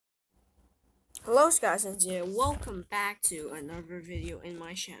Hello guys and here, welcome back to another video in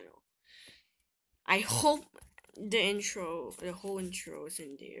my channel. I hope the whole intro is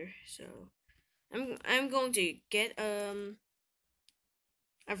in there. So I'm going to get I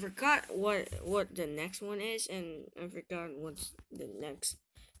forgot what the next one is, and I forgot what's the next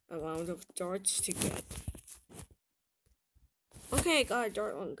amount of darts to get. Okay, I got a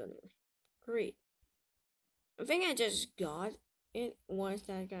dart on gunner. Great. I think I just got it once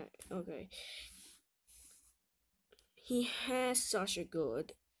that guy. Okay. He has such a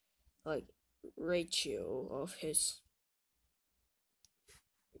good like ratio of his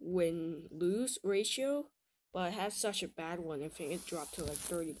win-lose ratio, but I have such a bad one. I think it dropped to like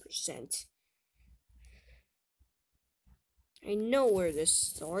 30%. I know where this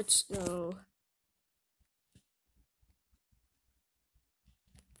starts though.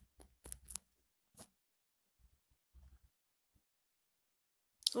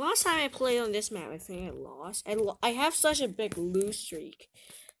 The last time I played on this map, I think I lost. I have such a big lose streak.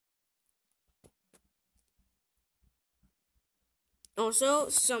 Also,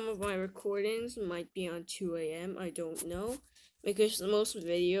 some of my recordings might be on 2 a.m. I don't know. Because most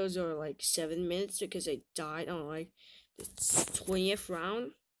videos are like 7 minutes because I died on like the 20th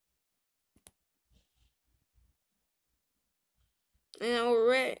round. And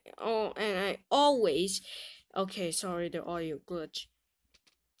I always, okay, sorry, the audio glitch.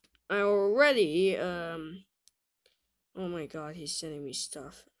 I already, oh my god, he's sending me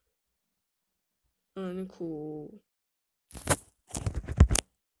stuff. Uncool.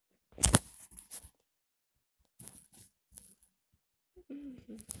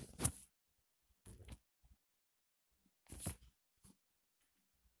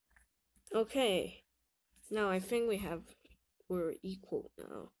 Okay, now I think we're equal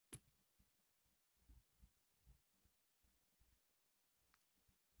now.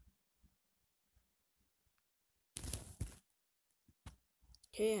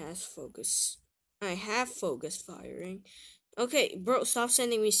 Okay, has focus. I have focus firing. Okay, bro, stop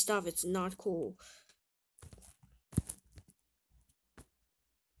sending me stuff. It's not cool.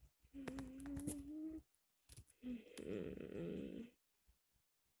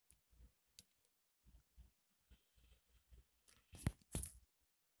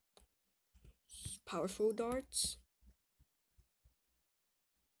 Powerful darts.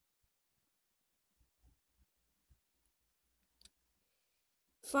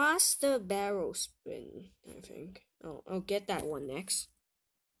 Faster barrel spin, I think. Oh, I'll get that one next.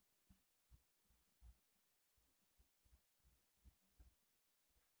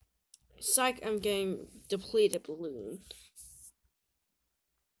 Psych, I'm getting depleted balloon.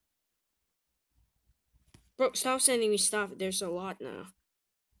 Bro, stop sending me stuff. There's a lot now.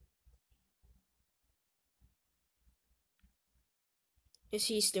 Is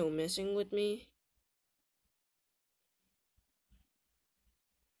he still messing with me?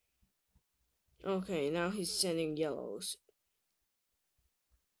 Okay, now he's sending yellows.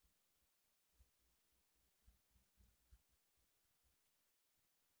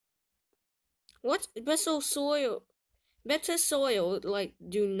 What? Better soil, like,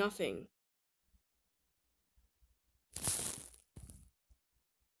 do nothing.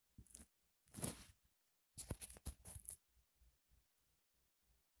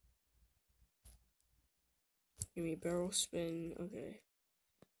 Give me barrel spin, okay.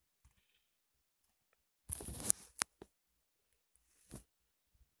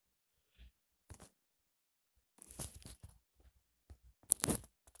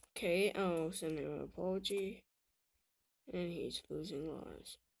 Okay, I'll send him an apology. And he's losing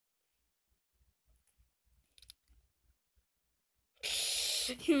lives.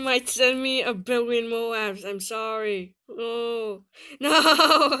 He might send me a billion Moabs. I'm sorry. Oh.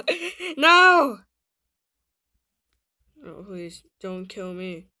 No! No! Oh, please, don't kill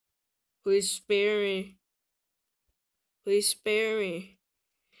me. Please spare me. Please spare me.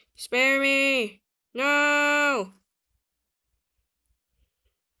 Spare me! No!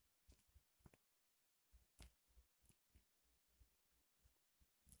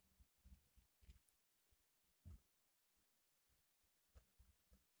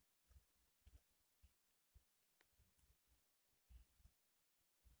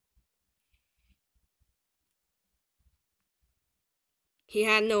 He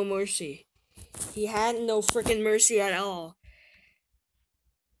had no mercy. He had no freaking mercy at all.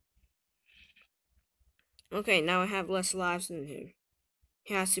 Okay, now I have less lives than him.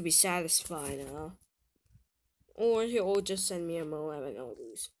 He has to be satisfied now. Or he'll just send me a Moab and I'll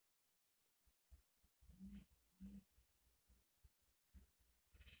lose.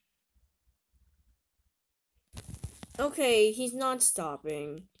 Okay, he's not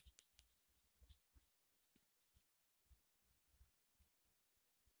stopping.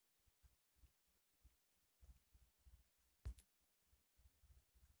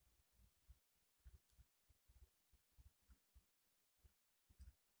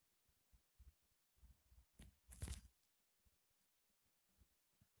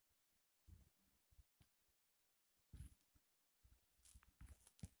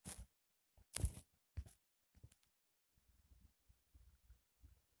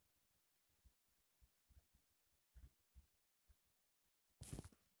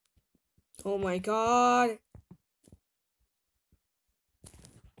 Oh my god.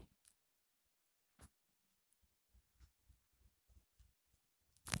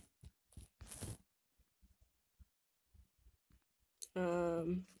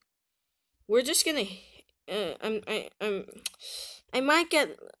 Um, we're just gonna. I might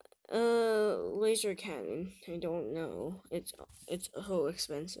get laser cannon. I don't know. It's so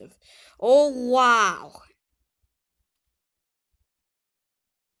expensive. Oh wow.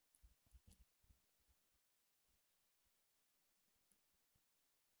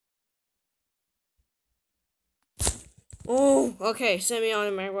 Oh, okay.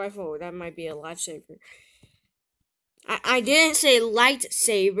 Semi-automatic rifle. That might be a lifesaver. I didn't say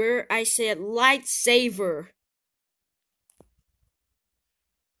lightsaber. I said lightsaver.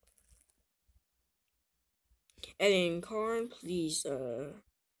 And then Karn, please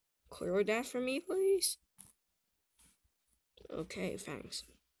clear that for me, please. Okay, thanks.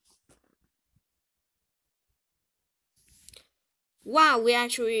 Wow, we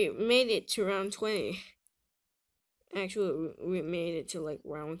actually made it to round 20. Actually, we made it to like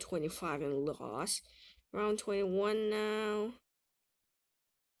round 25 and lost. Round 21 now.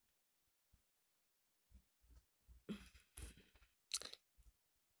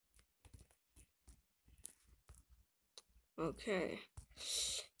 Okay.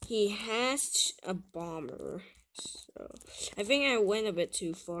 He has a bomber. So I think I went a bit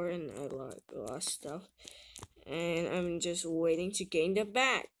too far and I lost stuff. And I'm just waiting to gain them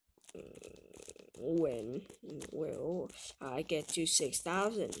back. When will I get to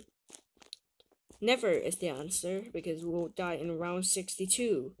 6,000? Never is the answer because we'll die in round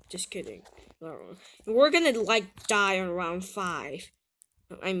 62. Just kidding. We're gonna like die on round 5.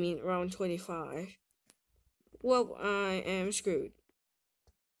 I mean round 25. Well, I am screwed.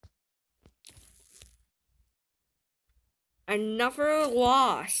 Another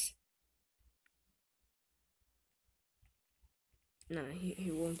loss. Nah, he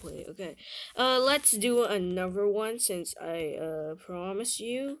won't play. Okay. Let's do another one since I promised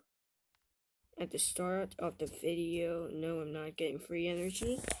you at the start of the video. No, I'm not getting free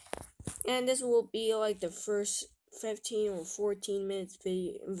energy. And this will be like the first 15 or 14 minutes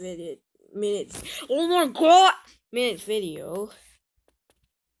minutes. Oh my god! Minute video.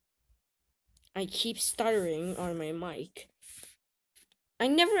 I keep stuttering on my mic. I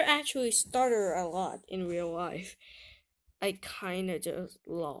never actually stutter a lot in real life. I kinda just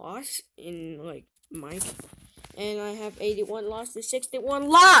lost in like mic. And I have 81 lost to 61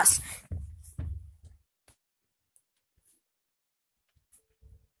 lost!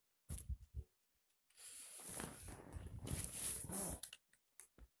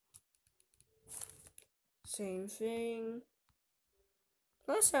 Same thing.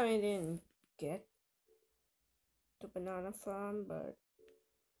 Last time I didn't get the banana farm, but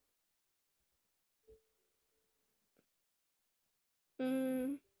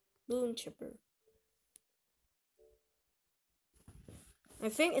balloon chipper. I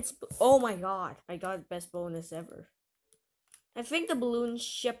think it's. Oh my god! I got best bonus ever. I think the balloon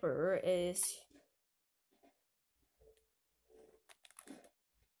shipper is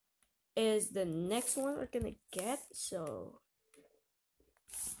the next one we're gonna get. So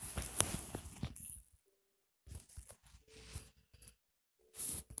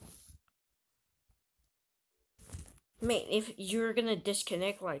mate, if you're gonna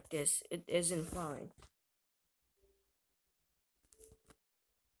disconnect like this, it isn't fine.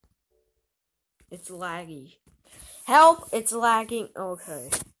 It's laggy. Help! It's lagging. Okay.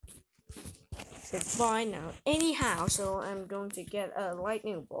 It's fine now. Anyhow, so I'm going to get a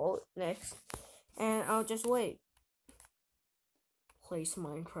lightning bolt next. And I'll just wait. Place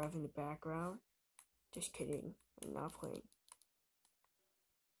Minecraft in the background. Just kidding. I'm not playing.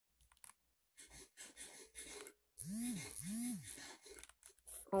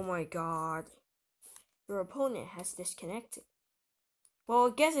 Oh my god. Your opponent has disconnected. Well,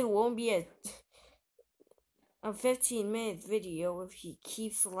 I guess it won't be a 15-minute video if he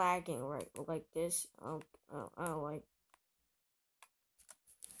keeps lagging right like this. I don't like.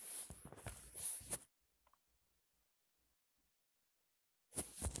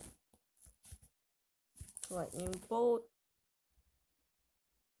 Lightning bolt.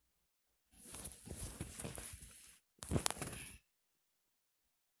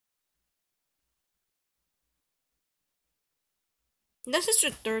 This is the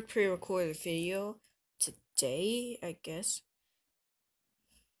third pre-recorded video today, I guess.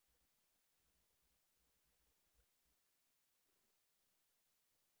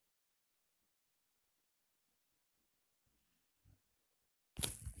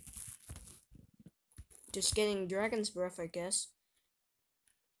 Just getting Dragon's Breath, I guess.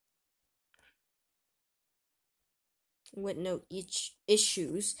 with no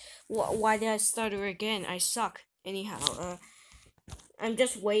issues. Why did I stutter again? I suck. Anyhow, I'm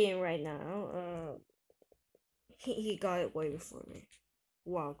just waiting right now. He got it way before me.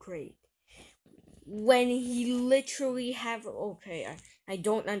 Wow, great. When he literally have I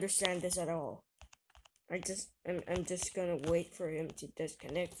don't understand this at all. I'm just gonna wait for him to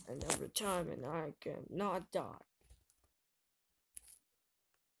disconnect another time and I cannot die.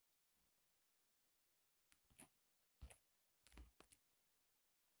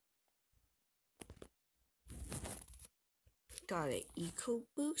 Got an eco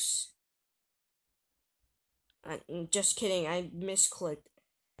boost. I'm just kidding, I misclicked.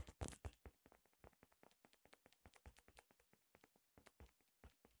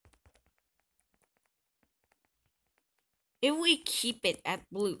 If we keep it at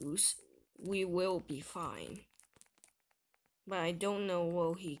blues, we will be fine. But I don't know,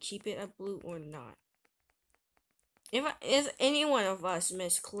 will he keep it at blue or not? If any one of us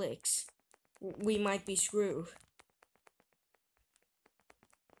misclicks, we might be screwed.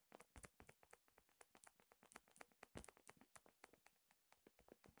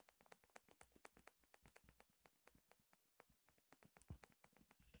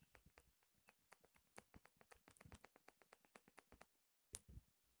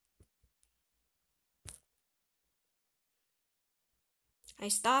 I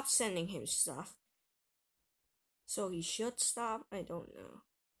stopped sending him stuff. So he should stop? I don't know.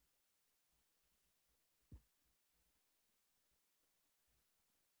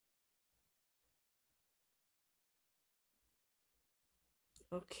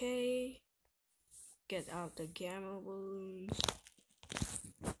 Okay. Get out the gamma balloons.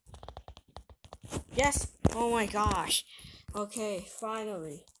 Yes! Oh my gosh. Okay,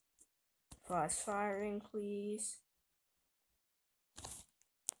 finally. Fast firing, please.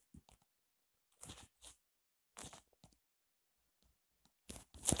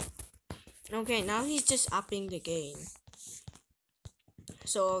 Okay, now he's just upping the game.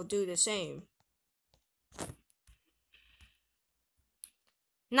 So I'll do the same.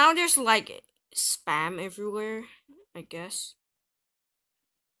 Now there's like spam everywhere, I guess.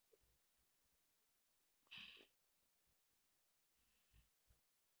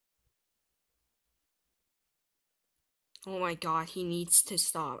 Oh my god, he needs to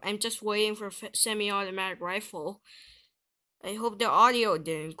stop. I'm just waiting for semi-automatic rifle. I hope the audio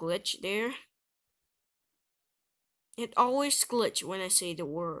didn't glitch there. It always glitch when I say the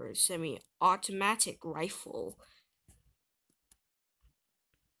word semi-automatic rifle.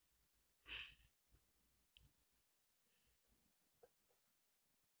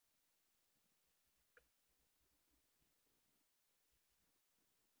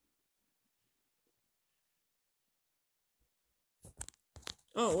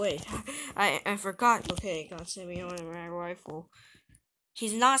 Oh wait, I forgot. Okay, got semi-automatic rifle.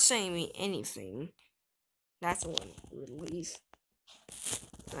 He's not saying me anything. That's one relief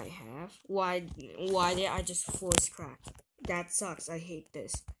I have. Why did I just voice crack? That sucks. I hate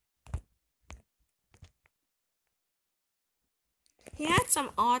this. He had some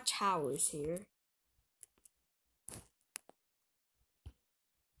odd towers here.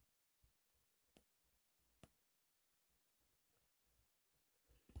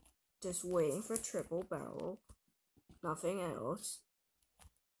 Just waiting for triple barrel. Nothing else.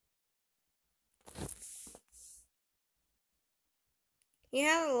 He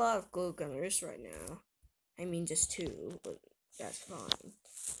had a lot of glue gunners right now. I mean, just two, but that's fine.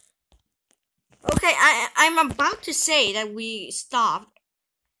 Okay, I'm about to say that we stopped,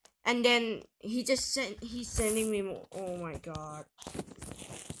 and then he's sending me more. Oh my god.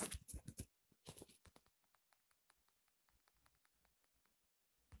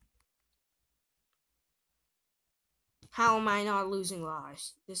 How am I not losing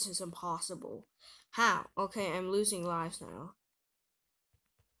lives? This is impossible. How? Okay, I'm losing lives now.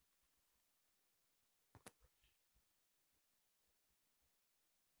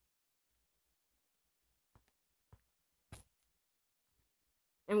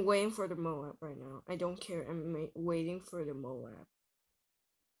 I'm waiting for the Moab right now. I don't care. I'm waiting for the Moab.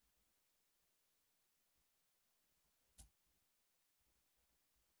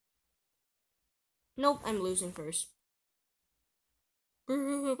 Nope, I'm losing first.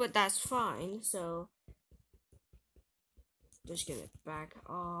 But that's fine, so just gonna back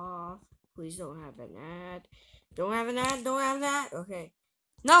off. Please don't have an ad. Don't have an ad, don't have that. Okay.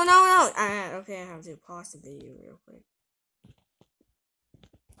 No. Okay, I have to pause the video real quick.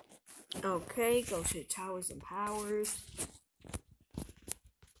 Okay, go to Towers and Powers.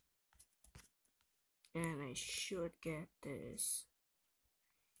 And I should get this.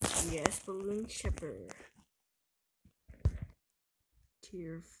 Yes, balloon chipper.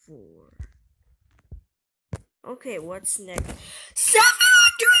 tier 4. Okay, what's next?